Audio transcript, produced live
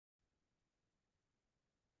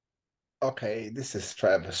Okay, this is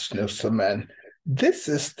Travis Newsome, and this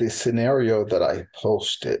is the scenario that I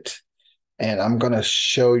posted. And I'm going to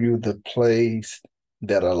show you the plays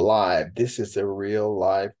that are live. This is a real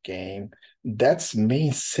live game. That's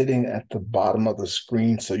me sitting at the bottom of the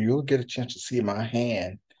screen, so you'll get a chance to see my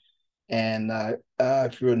hand. And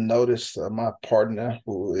if you'll notice, my partner,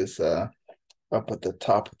 who is up at the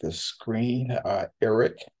top of the screen,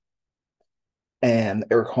 Eric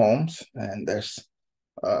Holmes, and there's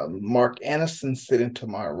Mark Anderson sitting to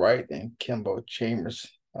my right and Kimbo Chambers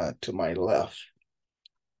to my left.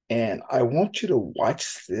 And I want you to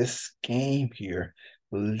watch this game here.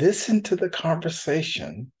 Listen to the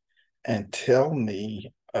conversation and tell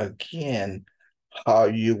me again how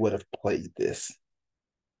you would have played this.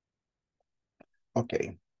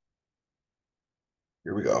 Okay,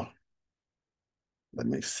 here we go. Let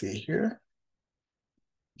me see here.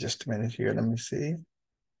 Just a minute here. Let me see.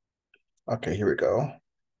 Okay, here we go.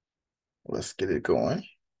 Let's get it going.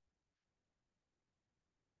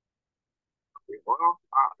 Well,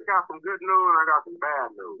 I got some good news and I got some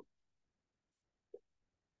bad news.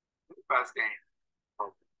 First game.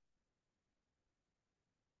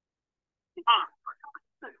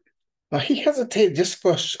 Now he hesitated just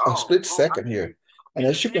for a split second here. And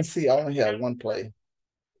as you can see, I only have one play.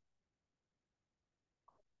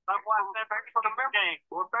 Thanks for the memo.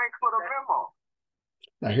 Well, thanks for the memo.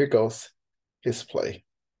 Now here goes his play.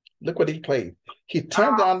 Look what he played. He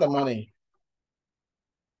turned down the money.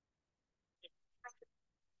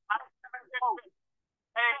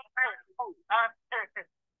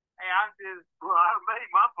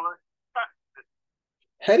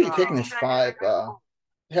 Had he taken his 5,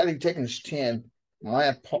 had he taken his 10,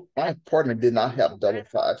 my partner did not have double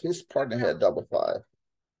 5. His partner had double 5.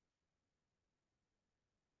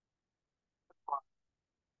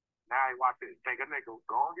 Now you watch it. Take a nickel.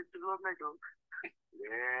 Go and get your little nickel.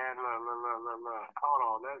 Yeah, look. Hold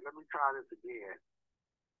on. Let me try this again.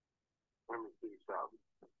 Let me see something.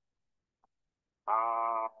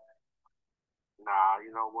 Nah, you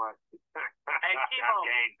know what? Hey, Kimo.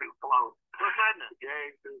 Game too close. What's happening?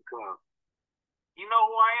 Game too close. You know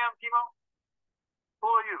who I am, Kimo? Who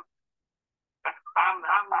are you? I'm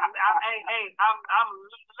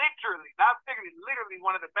literally, not figuratively, literally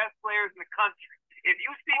one of the best players in the country. If you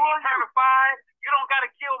see me turn a 5, you don't gotta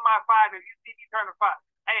kill my 5 if you see me turn a 5.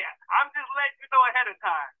 Hey, I'm just letting you know ahead of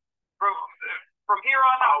time. From here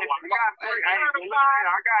on out, I got three. I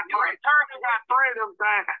got three of them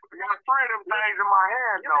things. I got three of them things in my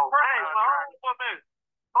hand, though.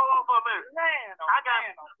 Hold on for a minute.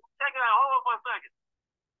 Check it out. Hold on for a second.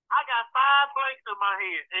 I got 5 blanks in my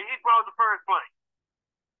head, and he brought the first blank.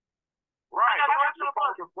 Right. But you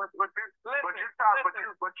hold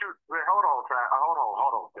on,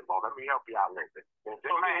 Timbo. Let me help you out a little bit. If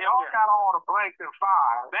y'all got all the blanks in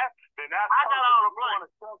 5, that's I got all the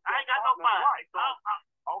blanks. I ain't got no 5. Right.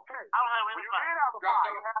 Okay. I don't have any 5. You did have a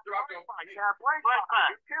 5. You have blank 5.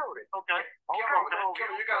 You killed it. Okay.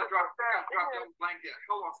 You gotta drop double blank there.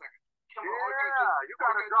 Hold on a second. Yeah, you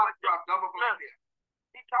gotta drop double blank there.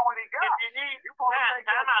 He told what he got. You supposed to take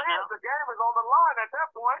that chance. The game is on the line at that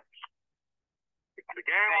point. The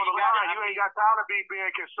game on the line. You ain't got time to be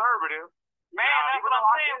being conservative. Man, that's what I'm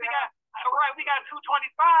saying. We got 225.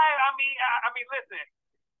 I mean, listen.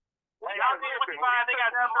 Y'all did 25. They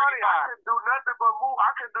got 235. I couldn't do nothing but move.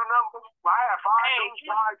 I couldn't do nothing but move. I had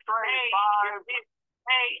 5 trades, 5.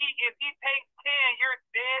 Hey, if he takes 10, you're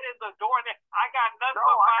dead as a door. I got nothing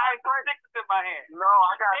but 5 and 6s in my hand. No,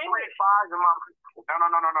 I got 3 5s in my.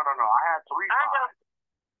 No. I had 3 5s.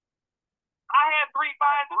 I had 3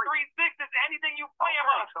 5s and 3 6s. Anything you play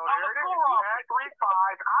about. So there it is. You had 3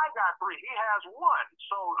 5s. I got 3. He has 1.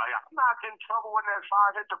 So I'm not in trouble when that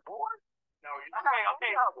 5 hit the board. No,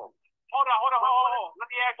 okay. Hold on. Let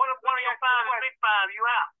me ask. What if one of your 5 and 6 5 you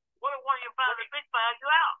out? What if one of your 5 and 6 5 you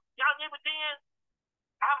out? Y'all give a 10?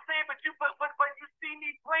 I'm saying, but you put 5